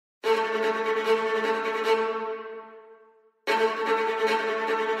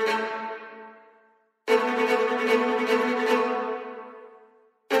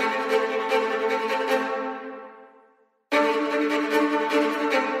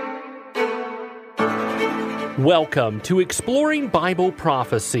Welcome to Exploring Bible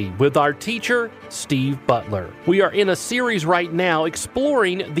Prophecy with our teacher, Steve Butler. We are in a series right now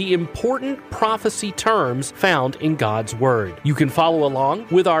exploring the important prophecy terms found in God's Word. You can follow along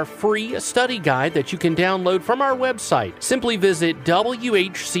with our free study guide that you can download from our website. Simply visit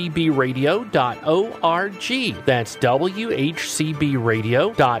whcbradio.org. That's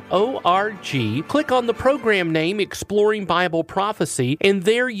whcbradio.org. Click on the program name Exploring Bible Prophecy, and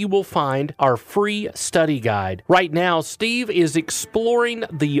there you will find our free study guide. Right now, Steve is exploring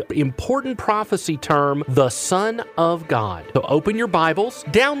the important prophecy term, the Son of God. So open your Bibles,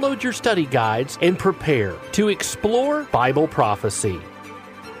 download your study guides, and prepare to explore Bible prophecy.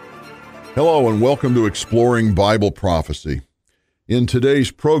 Hello and welcome to Exploring Bible Prophecy. In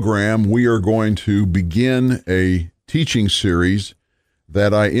today's program, we are going to begin a teaching series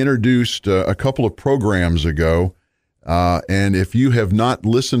that I introduced a couple of programs ago. And if you have not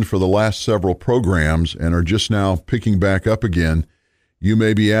listened for the last several programs and are just now picking back up again, you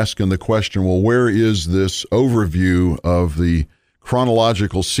may be asking the question, well, where is this overview of the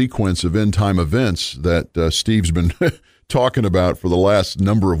chronological sequence of end-time events that Steve's been talking about for the last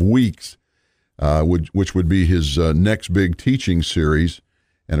number of weeks, which would be his next big teaching series.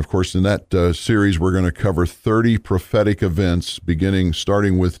 And, of course, in that series, we're going to cover 30 prophetic events,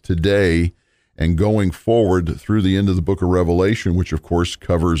 starting with today and going forward through the end of the book of Revelation, which, of course,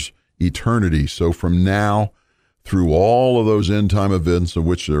 covers eternity. So from now through all of those end-time events, of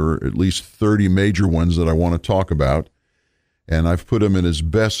which there are at least 30 major ones that I want to talk about, and I've put them in as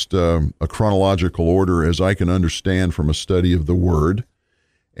best a chronological order as I can understand from a study of the Word.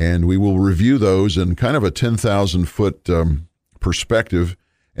 And we will review those in kind of a 10,000-foot perspective.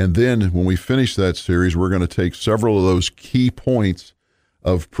 And then when we finish that series, we're going to take several of those key points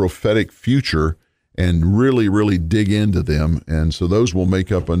of prophetic future and really, really dig into them. And so those will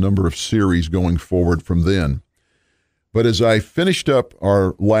make up a number of series going forward from then. But as I finished up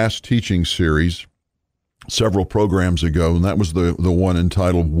our last teaching series several programs ago, and that was the one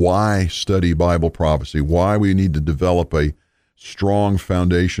entitled Why Study Bible Prophecy, why we need to develop a strong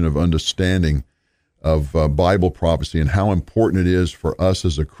foundation of understanding of Bible prophecy and how important it is for us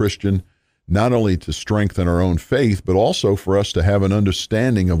as a Christian not only to strengthen our own faith, but also for us to have an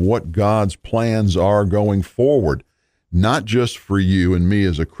understanding of what God's plans are going forward, not just for you and me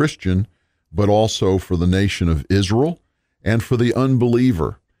as a Christian, but also for the nation of Israel and for the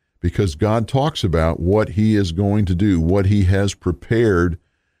unbeliever, because God talks about what he is going to do, what he has prepared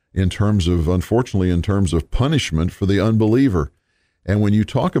unfortunately, in terms of punishment for the unbeliever. And when you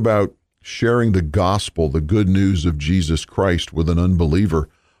talk about sharing the gospel, the good news of Jesus Christ with an unbeliever,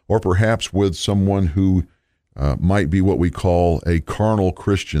 or perhaps with someone who might be what we call a carnal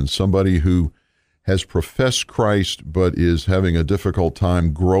Christian, somebody who has professed Christ but is having a difficult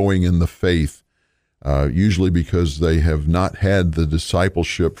time growing in the faith, usually because they have not had the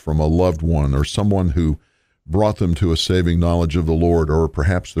discipleship from a loved one or someone who brought them to a saving knowledge of the Lord, or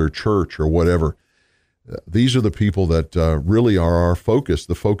perhaps their church or whatever. These are the people that really are our focus.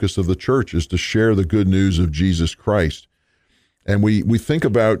 The focus of the church is to share the good news of Jesus Christ. And we think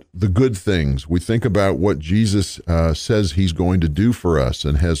about the good things. We think about what Jesus says he's going to do for us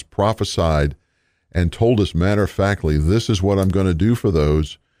and has prophesied and told us matter-of-factly, this is what I'm going to do for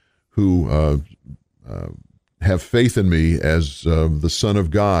those who have faith in me as the Son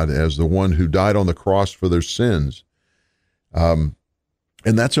of God, as the one who died on the cross for their sins. And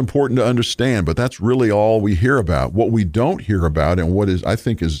that's important to understand, but that's really all we hear about. What we don't hear about, and what I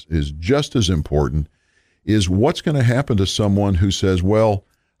think is just as important, is what's going to happen to someone who says, well,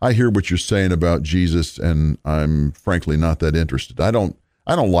 I hear what you're saying about Jesus, and I'm frankly not that interested. I don't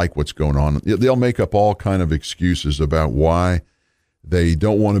like what's going on. They'll make up all kind of excuses about why they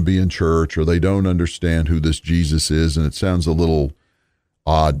don't want to be in church, or they don't understand who this Jesus is, and it sounds a little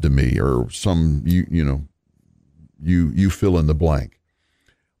odd to me, or you fill in the blank.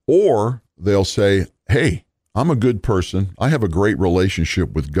 Or they'll say, hey, I'm a good person. I have a great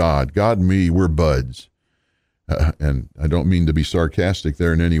relationship with God. God and me, we're buds. And I don't mean to be sarcastic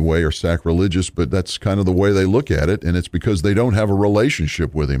there in any way or sacrilegious, but that's kind of the way they look at it, and it's because they don't have a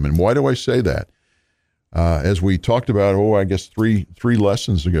relationship with him. And why do I say that? As we talked about, three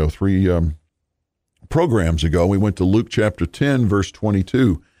lessons ago, three programs ago, we went to Luke chapter 10, verse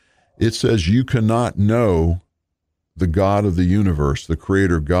 22. It says, you cannot know the God of the universe, the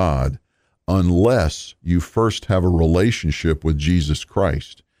Creator God, unless you first have a relationship with Jesus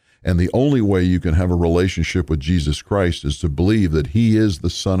Christ. And the only way you can have a relationship with Jesus Christ is to believe that he is the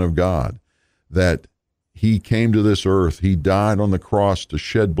Son of God, that he came to this earth, he died on the cross to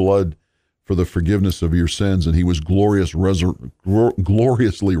shed blood for the forgiveness of your sins, and he was gloriously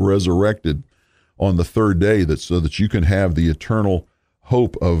resurrected on the third day, so that you can have the eternal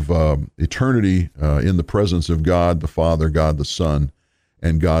hope of eternity in the presence of God the Father, God the Son,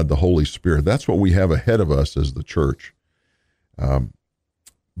 and God the Holy Spirit. That's what we have ahead of us as the church.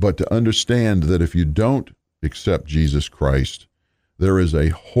 But to understand that if you don't accept Jesus Christ, there is a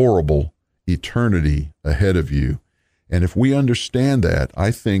horrible eternity ahead of you. And if we understand that,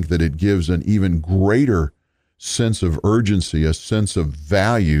 I think that it gives an even greater sense of urgency, a sense of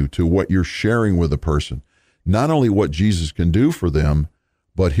value to what you're sharing with a person. Not only what Jesus can do for them,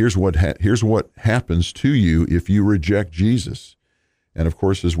 but here's what happens to you if you reject Jesus. And of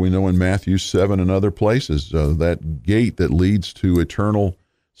course, as we know in Matthew 7 and other places, that gate that leads to eternal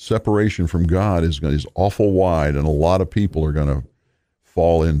separation from God is awful wide, and a lot of people are going to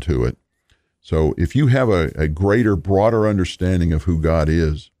fall into it. So if you have a greater, broader understanding of who God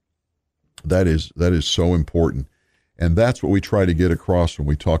is, that is so important. And that's what we try to get across when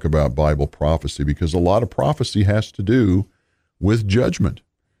we talk about Bible prophecy, because a lot of prophecy has to do with judgment.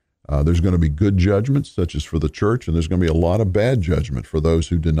 There's going to be good judgments, such as for the church, and there's going to be a lot of bad judgment for those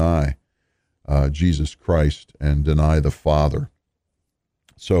who deny Jesus Christ and deny the Father.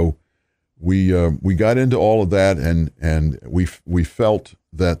 So we got into all of that, and we felt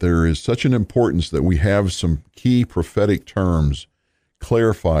that there is such an importance that we have some key prophetic terms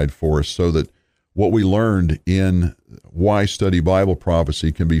clarified for us, so that what we learned in Why Study Bible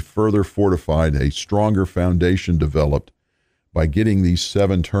Prophecy can be further fortified, a stronger foundation developed by getting these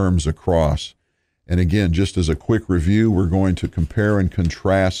 7 terms across. And again, just as a quick review, we're going to compare and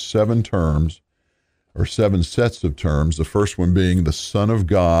contrast 7 terms, or 7 sets of terms. The first one being the Son of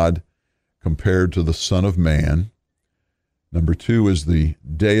God compared to the Son of Man. Number 2 is the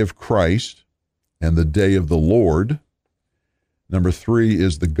day of Christ and the day of the Lord. Number 3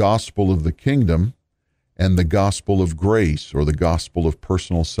 is the gospel of the kingdom and the gospel of grace, or the gospel of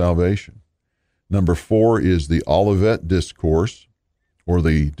personal salvation. Number 4 is the Olivet Discourse, or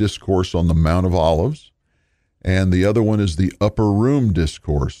the Discourse on the Mount of Olives. And the other one is the Upper Room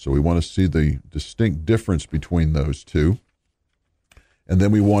Discourse. So we want to see the distinct difference between those two. And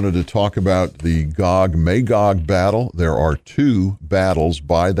then we wanted to talk about the Gog-Magog battle. There are 2 battles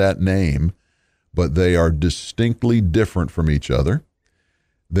by that name, but they are distinctly different from each other.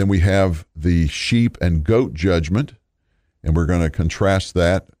 Then we have the sheep and goat judgment, and we're going to contrast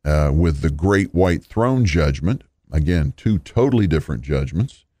that with the great white throne judgment. Again, 2 totally different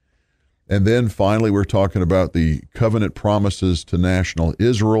judgments. And then finally, we're talking about the covenant promises to national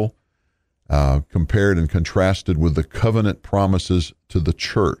Israel, compared and contrasted with the covenant promises to the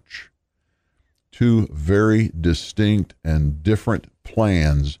church. 2 very distinct and different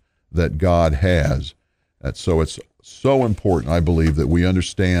plans that God has. So it's so important, I believe, that we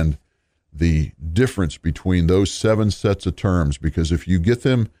understand the difference between those 7 sets of terms, because if you get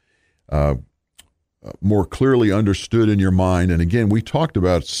them more clearly understood in your mind, and again, we talked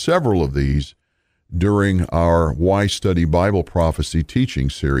about several of these during our Why Study Bible Prophecy teaching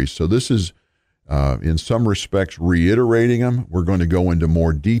series. So this is, in some respects, reiterating them. We're going to go into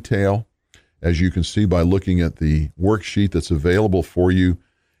more detail, as you can see by looking at the worksheet that's available for you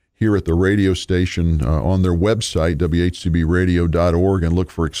here at the radio station on their website, whcbradio.org, and look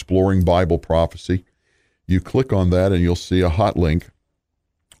for Exploring Bible Prophecy. You click on that and you'll see a hot link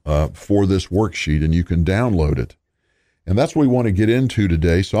for this worksheet, and you can download it. And that's what we want to get into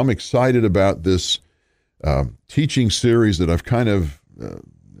today. So I'm excited about this teaching series that I've kind of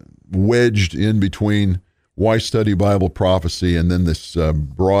wedged in between Why Study Bible Prophecy and then this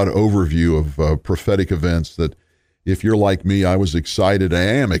broad overview of prophetic events that, if you're like me, I was excited. I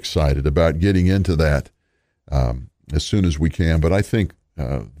am excited about getting into that as soon as we can. But I think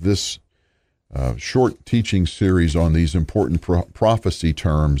this short teaching series on these important prophecy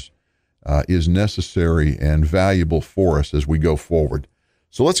terms is necessary and valuable for us as we go forward.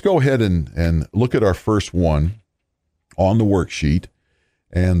 So let's go ahead and look at our first one on the worksheet,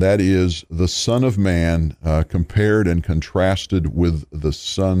 and that is the Son of Man compared and contrasted with the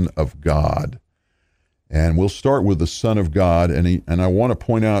Son of God. And we'll start with the Son of God, and I want to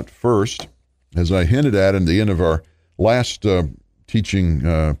point out first, as I hinted at the end of our last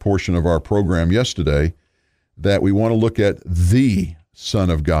teaching portion of our program yesterday, that we want to look at the Son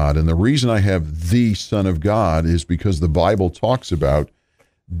of God. And the reason I have the Son of God is because the Bible talks about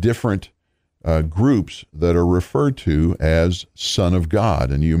different groups that are referred to as Son of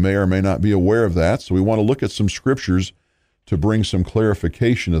God. And you may or may not be aware of that. So we want to look at some scriptures to bring some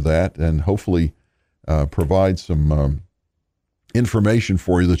clarification of that, and hopefully provide some information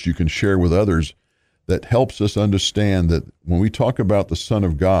for you that you can share with others that helps us understand that when we talk about the Son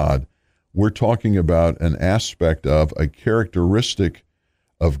of God, we're talking about an aspect of a characteristic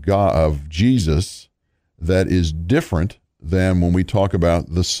of God, of Jesus, that is different than when we talk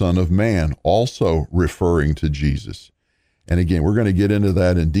about the Son of Man, also referring to Jesus. And again, we're going to get into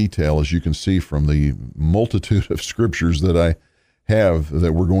that in detail, as you can see from the multitude of scriptures that I have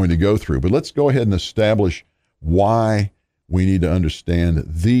that we're going to go through. But let's go ahead and establish why we need to understand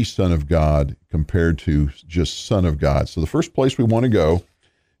the Son of God compared to just Son of God. So the first place we want to go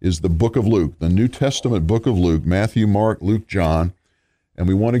is the book of Luke, the New Testament book of Luke, Matthew, Mark, Luke, John, and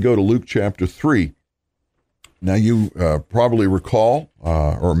we want to go to Luke chapter 3. Now you probably recall,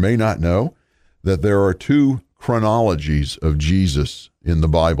 or may not know, that there are two chronologies of Jesus in the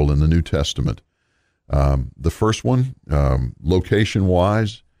Bible, in the New Testament. The first one,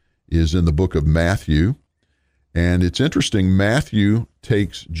 location-wise, is in the book of Matthew. And it's interesting, Matthew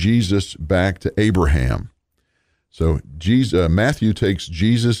takes Jesus back to Abraham. So Matthew takes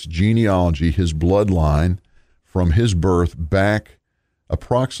Jesus' genealogy, his bloodline, from his birth back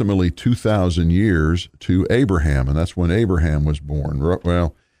approximately 2,000 years to Abraham. And that's when Abraham was born.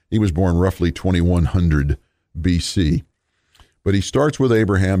 Well, he was born roughly 2100 BC. But he starts with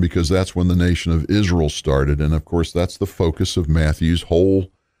Abraham because that's when the nation of Israel started. And of course, that's the focus of Matthew's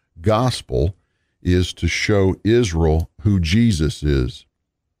whole gospel, is to show Israel who Jesus is,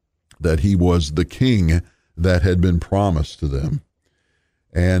 that he was the king that had been promised to them.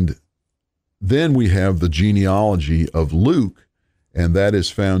 And then we have the genealogy of Luke, and that is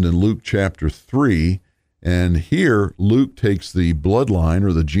found in Luke chapter 3. And here, Luke takes the bloodline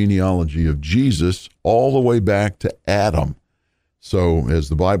or the genealogy of Jesus all the way back to Adam. So as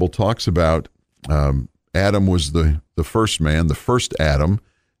the Bible talks about, Adam was the first man, the first Adam.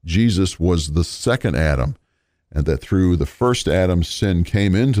 Jesus was the second Adam, and that through the first Adam, sin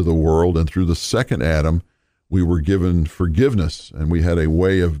came into the world, and through the second Adam, we were given forgiveness, and we had a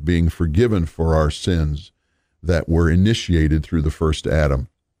way of being forgiven for our sins that were initiated through the first Adam.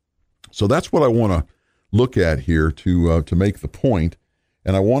 So that's what I want to look at here to make the point,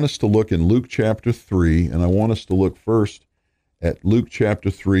 and I want us to look in Luke chapter 3, and I want us to look first at Luke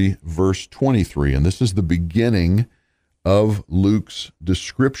chapter 3, verse 23, and this is the beginning of Luke's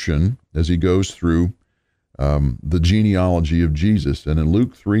description as he goes through the genealogy of Jesus. And in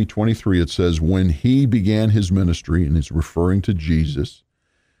Luke 3:23, it says, when he began his ministry, and it's referring to Jesus,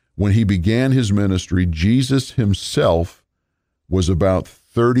 when he began his ministry, Jesus himself was about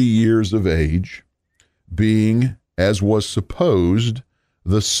 30 years of age, being, as was supposed,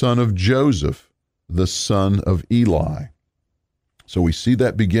 the son of Joseph, the son of Eli. So we see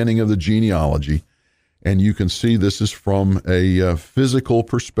that beginning of the genealogy. And you can see this is from a physical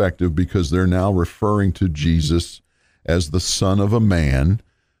perspective, because they're now referring to Jesus as the son of a man,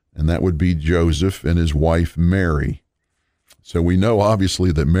 and that would be Joseph and his wife Mary. So we know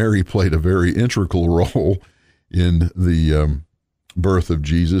obviously that Mary played a very integral role in the birth of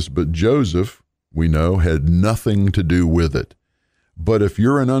Jesus, but Joseph, we know, had nothing to do with it. But if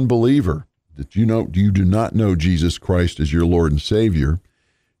you're an unbeliever, that you do not know Jesus Christ as your Lord and Savior,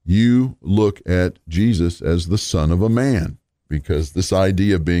 you look at Jesus as the son of a man, because this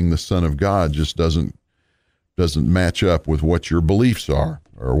idea of being the son of God just doesn't match up with what your beliefs are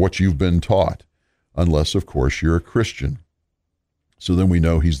or what you've been taught, unless, of course, you're a Christian. So then we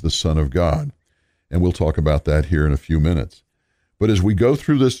know he's the son of God, and we'll talk about that here in a few minutes. But as we go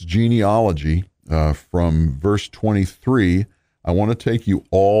through this genealogy from verse 23, I want to take you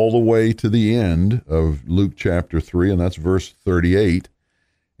all the way to the end of Luke chapter 3, and that's verse 38.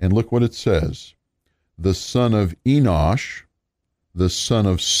 And look what it says. The son of Enosh, the son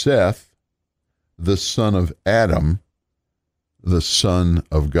of Seth, the son of Adam, the son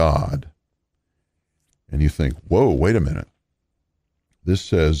of God. And you think, whoa, wait a minute. This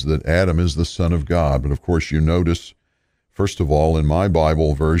says that Adam is the son of God. But of course, you notice, first of all, in my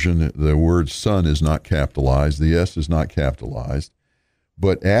Bible version, the word son is not capitalized. The S is not capitalized.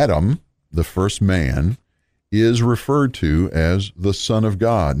 But Adam, the first man, is referred to as the Son of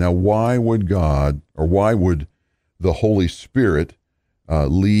God. Now, why would God, or why would the Holy Spirit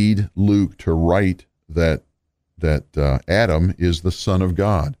lead Luke to write that Adam is the Son of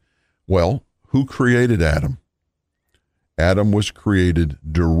God? Well, who created Adam? Adam was created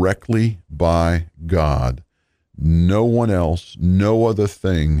directly by God. No one else, no other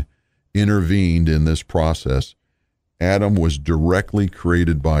thing intervened in this process. Adam was directly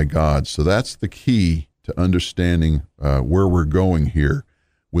created by God. So that's the key to understanding where we're going here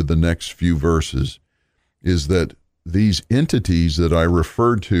with the next few verses, is that these entities that I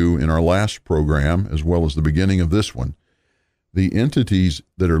referred to in our last program, as well as the beginning of this one, the entities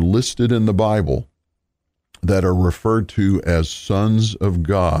that are listed in the Bible that are referred to as sons of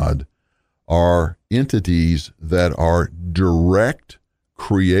God are entities that are direct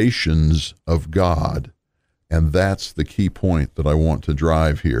creations of God. And that's the key point that I want to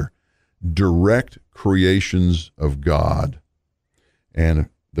drive here. Direct creations of God. And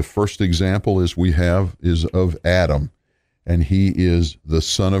the first example is of Adam. And he is the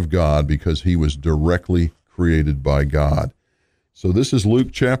Son of God because he was directly created by God. So this is Luke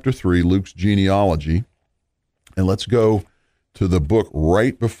chapter 3, Luke's genealogy. And let's go to the book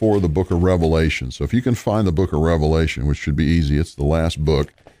right before the book of Revelation. So if you can find the book of Revelation, which should be easy, it's the last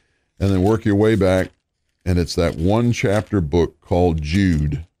book, and then work your way back, and it's that one chapter book called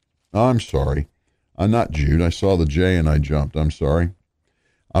Jude. I'm sorry. I'm not Jude. I saw the J and I jumped. I'm sorry.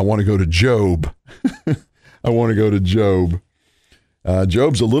 I want to go to Job. I want to go to Job.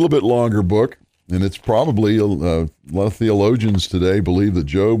 Job's a little bit longer book, and it's probably a lot of theologians today believe that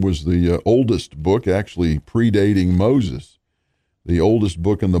Job was the oldest book, actually predating Moses, the oldest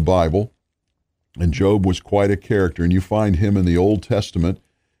book in the Bible. And Job was quite a character, and you find him in the Old Testament.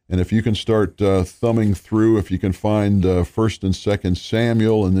 And if you can start thumbing through, if you can find 1st and 2nd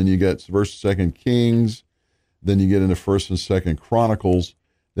Samuel, and then you get 1st and 2nd Kings, then you get into 1st and 2nd Chronicles,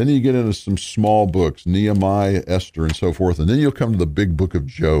 then you get into some small books, Nehemiah, Esther, and so forth, and then you'll come to the big book of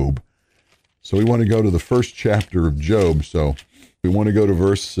Job. So we want to go to the first chapter of Job, so we want to go to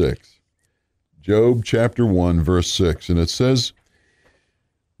verse 6. Job chapter 1, verse 6, and it says,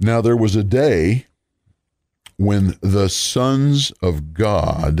 "Now there was a day when the sons of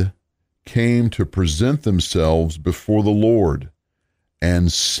God came to present themselves before the Lord,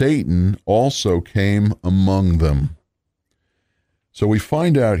 and Satan also came among them." So we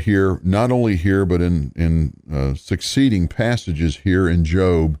find out here, not only here, but in succeeding passages here in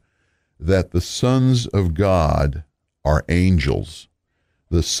Job, that the sons of God are angels.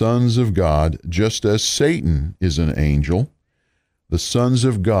 The sons of God, just as Satan is an angel, the sons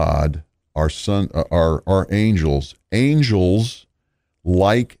of God are angels. Angels,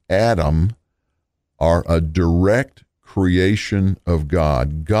 like Adam, are a direct creation of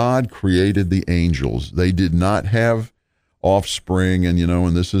God. God created the angels. They did not have offspring, and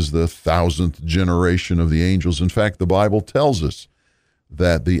this is the 1,000th generation of the angels. In fact, the Bible tells us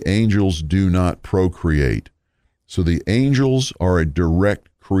that the angels do not procreate. So the angels are a direct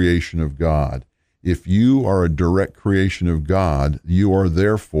creation of God. If you are a direct creation of God, you are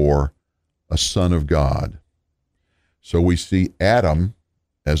therefore a son of God. So we see Adam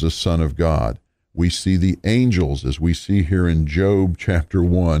as a son of God. We see the angels, as we see here in Job chapter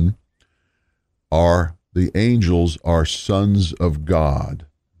 1, the angels are sons of God.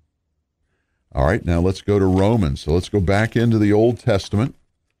 All right, now let's go to Romans. So let's go back into the Old Testament,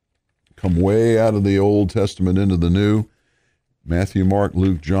 come way out of the Old Testament into the New. Matthew, Mark,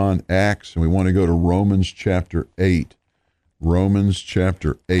 Luke, John, Acts, and we want to go to Romans chapter 8. Romans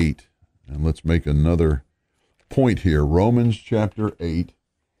chapter 8. And let's make another point here. Romans chapter 8,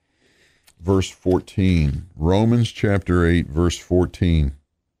 verse 14. Romans chapter 8, verse 14.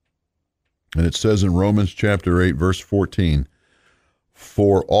 And it says in Romans chapter 8, verse 14,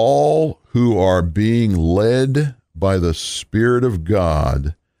 "For all who are being led by the Spirit of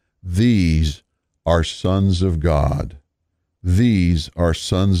God, these are sons of God." These are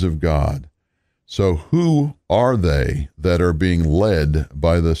sons of God. So who are they that are being led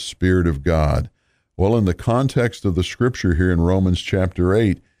by the Spirit of God? Well, in the context of the scripture here in Romans chapter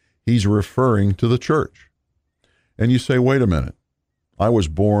 8, he's referring to the church. And you say, wait a minute, I was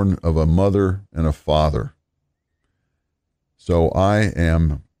born of a mother and a father. So I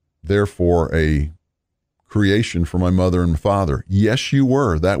am therefore a creation for my mother and father. Yes, you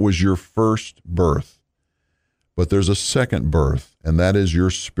were. That was your first birth. But there's a second birth, and that is your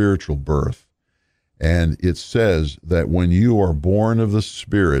spiritual birth. And it says that when you are born of the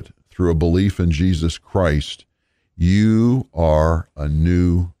Spirit through a belief in Jesus Christ, you are a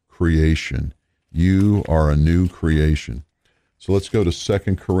new creation. You are a new creation. So let's go to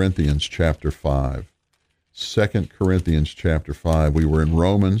 2 Corinthians chapter 5. 2 Corinthians chapter 5. We were in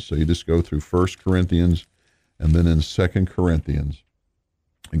Romans, so you just go through 1 Corinthians and then in 2 Corinthians.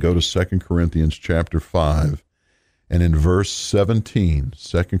 And go to 2 Corinthians chapter 5. And in verse 17,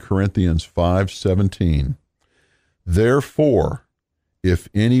 2 Corinthians 5:17, "Therefore, if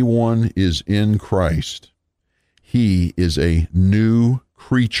anyone is in Christ, he is a new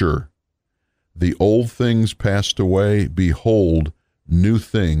creature. The old things passed away. Behold, new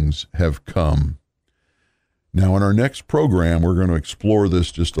things have come." Now, in our next program, we're going to explore this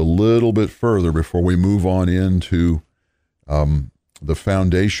just a little bit further before we move on into the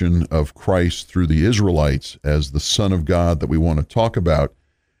foundation of Christ through the Israelites as the Son of God that we want to talk about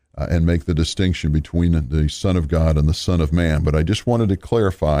and make the distinction between the Son of God and the Son of Man. But I just wanted to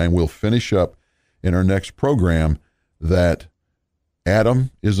clarify, and we'll finish up in our next program, that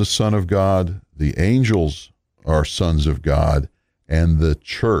Adam is a son of God, the angels are sons of God, and the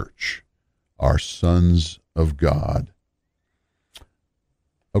church are sons of God.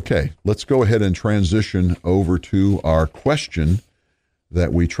 Okay, let's go ahead and transition over to our question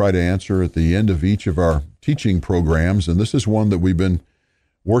that we try to answer at the end of each of our teaching programs. And this is one that we've been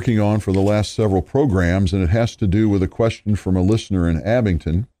working on for the last several programs, and it has to do with a question from a listener in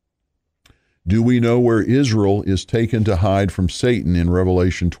Abington. Do we know where Israel is taken to hide from Satan in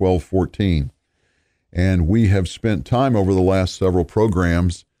Revelation 12:14? And we have spent time over the last several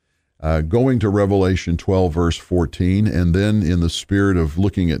programs going to Revelation 12, verse 14, and then in the spirit of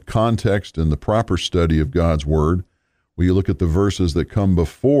looking at context and the proper study of God's Word, we look at the verses that come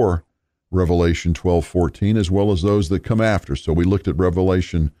before Revelation 12:14 as well as those that come after. So we looked at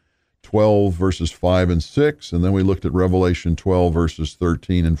Revelation 12, verses 5 and 6, and then we looked at Revelation 12, verses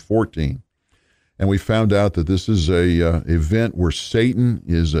 13 and 14. And we found out that this is a event where Satan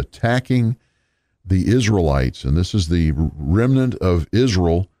is attacking the Israelites, and this is the remnant of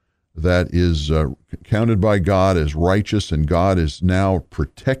Israel that is counted by God as righteous, and God is now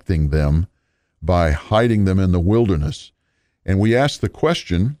protecting them by hiding them in the wilderness. And we asked the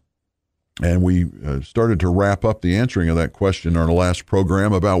question, and we started to wrap up the answering of that question in our last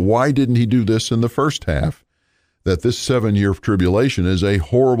program about why didn't he do this in the first half, that this 7-year tribulation is a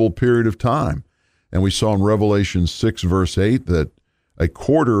horrible period of time. And we saw in Revelation 6, verse 8, that a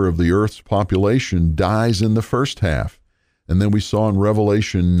quarter of the earth's population dies in the first half. And then we saw in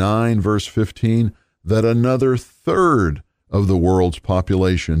Revelation 9, verse 15, that another third of the world's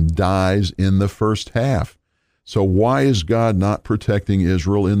population dies in the first half. So why is God not protecting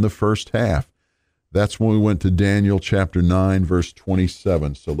Israel in the first half? That's when we went to Daniel chapter 9, verse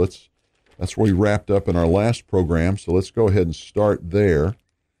 27. So that's where we wrapped up in our last program. So let's go ahead and start there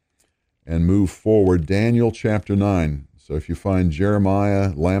and move forward. Daniel chapter 9. So if you find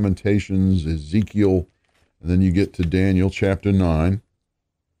Jeremiah, Lamentations, Ezekiel, and then you get to Daniel chapter 9.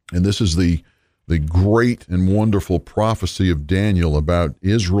 And this is the great and wonderful prophecy of Daniel about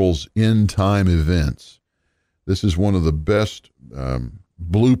Israel's end-time events. This is one of the best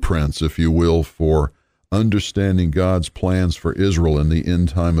blueprints, if you will, for understanding God's plans for Israel in the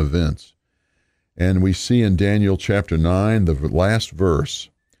end-time events. And we see in Daniel chapter 9, the last verse,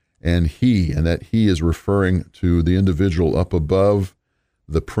 and that he is referring to the individual up above,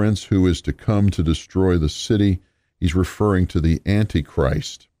 the prince who is to come to destroy the city. He's referring to the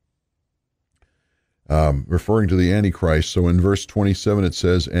Antichrist. So in verse 27 it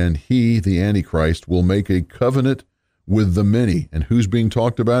says, and he, the Antichrist, will make a covenant with the many. And who's being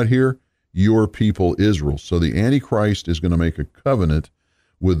talked about here? Your people, Israel. So the Antichrist is going to make a covenant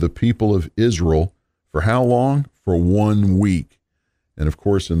with the people of Israel for how long? For 1 week. And of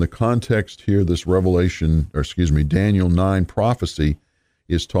course, in the context here, this Daniel 9 prophecy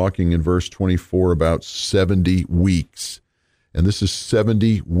is talking in verse 24 about 70 weeks. And this is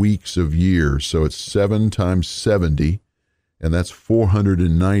 70 weeks of years. So it's 7 times 70, and that's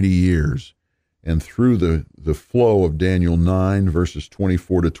 490 years. And through the flow of Daniel 9, verses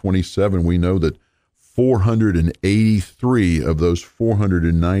 24 to 27, we know that 483 of those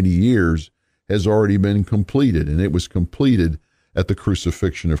 490 years has already been completed. And it was completed at the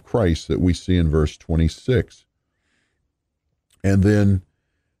crucifixion of Christ that we see in verse 26. And then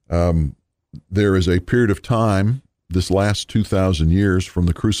there is a period of time, this last 2,000 years from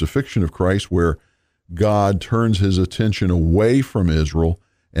the crucifixion of Christ, where God turns his attention away from Israel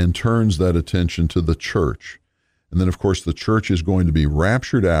and turns that attention to the church. And then, of course, the church is going to be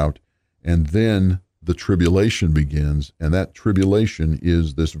raptured out, and then the tribulation begins. And that tribulation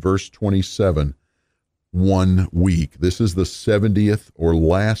is this verse 27, 1 week. This is the 70th or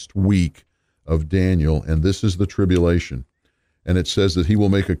last week of Daniel, and this is the tribulation. And it says that he will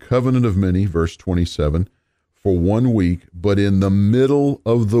make a covenant of many, verse 27, for 1 week, but in the middle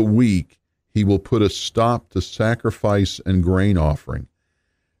of the week, he will put a stop to sacrifice and grain offering.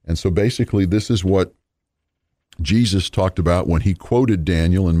 And so basically, this is what Jesus talked about when he quoted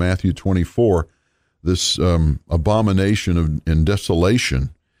Daniel in Matthew 24. This abomination and desolation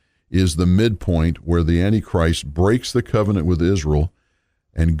is the midpoint where the Antichrist breaks the covenant with Israel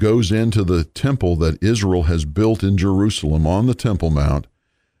and goes into the temple that Israel has built in Jerusalem on the Temple Mount,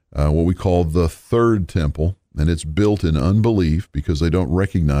 what we call the third temple, and it's built in unbelief because they don't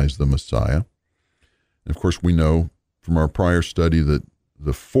recognize the Messiah. And of course, we know from our prior study that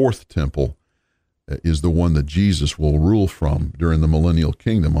the fourth temple is the one that Jesus will rule from during the millennial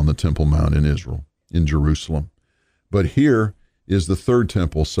kingdom on the Temple Mount in Israel, in Jerusalem. But here is the third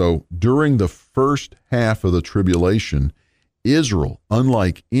temple. So during the first half of the tribulation, Israel,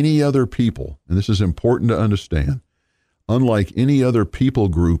 unlike any other people, and this is important to understand, unlike any other people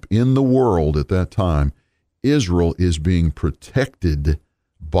group in the world at that time, Israel is being protected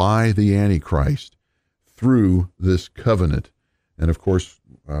by the Antichrist through this covenant. And of course,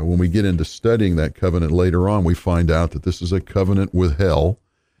 when we get into studying that covenant later on, we find out that this is a covenant with hell,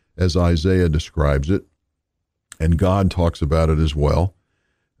 as Isaiah describes it, and God talks about it as well,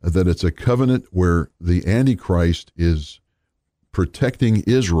 that it's a covenant where the Antichrist is protecting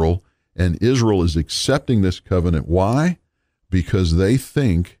Israel, and Israel is accepting this covenant. Why? Because they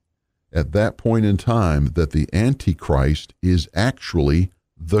think at that point in time that the Antichrist is actually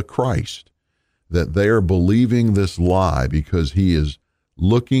the Christ, that they are believing this lie because he is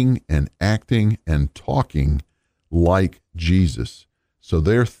looking and acting and talking like Jesus. So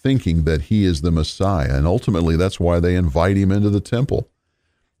they're thinking that he is the Messiah, and ultimately that's why they invite him into the temple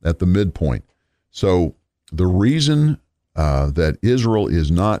at the midpoint. So the reason that Israel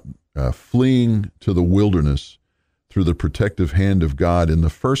is not fleeing to the wilderness through the protective hand of God in the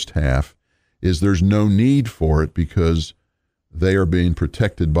first half is there's no need for it because they are being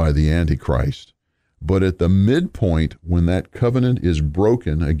protected by the Antichrist. But at the midpoint, when that covenant is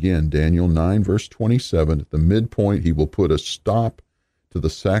broken, again, Daniel 9, verse 27, at the midpoint, he will put a stop to the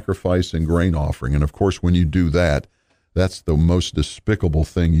sacrifice and grain offering. And of course, when you do that, that's the most despicable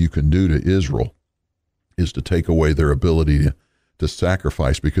thing you can do to Israel, is to take away their ability to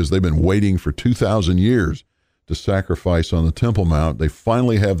sacrifice, because they've been waiting for 2,000 years to sacrifice on the Temple Mount. They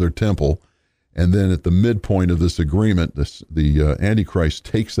finally have their temple. And then at the midpoint of this agreement, the Antichrist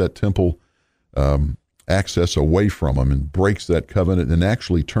takes that temple access away from them and breaks that covenant and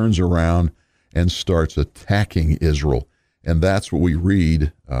actually turns around and starts attacking Israel. And that's what we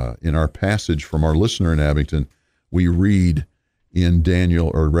read in our passage from our listener in Abington. We read in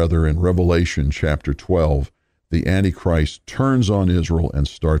Daniel, or rather in Revelation chapter 12, the Antichrist turns on Israel and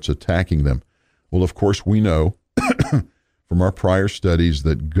starts attacking them. Well, of course, we know from our prior studies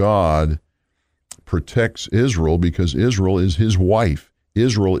that God protects Israel because Israel is his wife.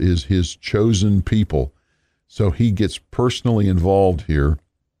 Israel is his chosen people. So he gets personally involved here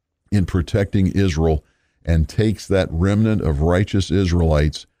in protecting Israel and takes that remnant of righteous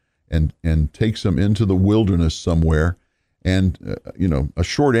Israelites and takes them into the wilderness somewhere. And, a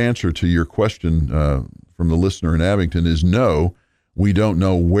short answer to your question from the listener in Abington is no, we don't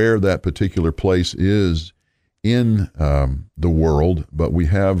know where that particular place is in the world, but we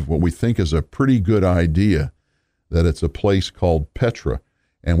have what we think is a pretty good idea, that it's a place called Petra.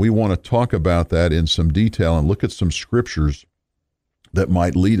 And we want to talk about that in some detail and look at some scriptures that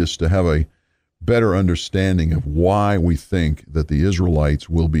might lead us to have a better understanding of why we think that the Israelites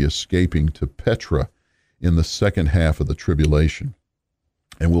will be escaping to Petra in the second half of the tribulation.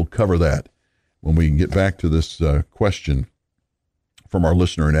 And we'll cover that when we get back to this question from our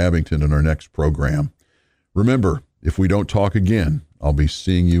listener in Abington in our next program. Remember, if we don't talk again, I'll be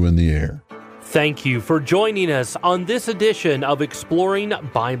seeing you in the air. Thank you for joining us on this edition of Exploring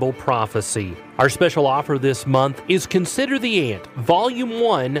Bible Prophecy. Our special offer this month is Consider the Ant, Volume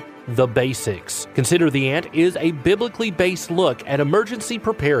 1, The Basics. Consider the Ant is a biblically based look at emergency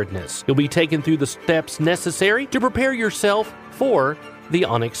preparedness. You'll be taken through the steps necessary to prepare yourself for the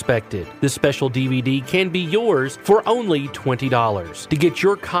unexpected. This special DVD can be yours for only $20. To get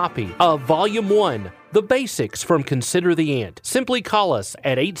your copy of Volume 1, The Basics from Consider the Ant, simply call us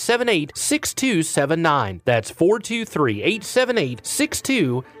at 878-6279. That's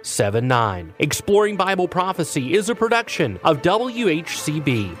 423-878-6279. Exploring Bible Prophecy is a production of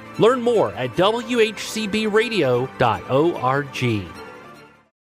WHCB. Learn more at WHCBradio.org.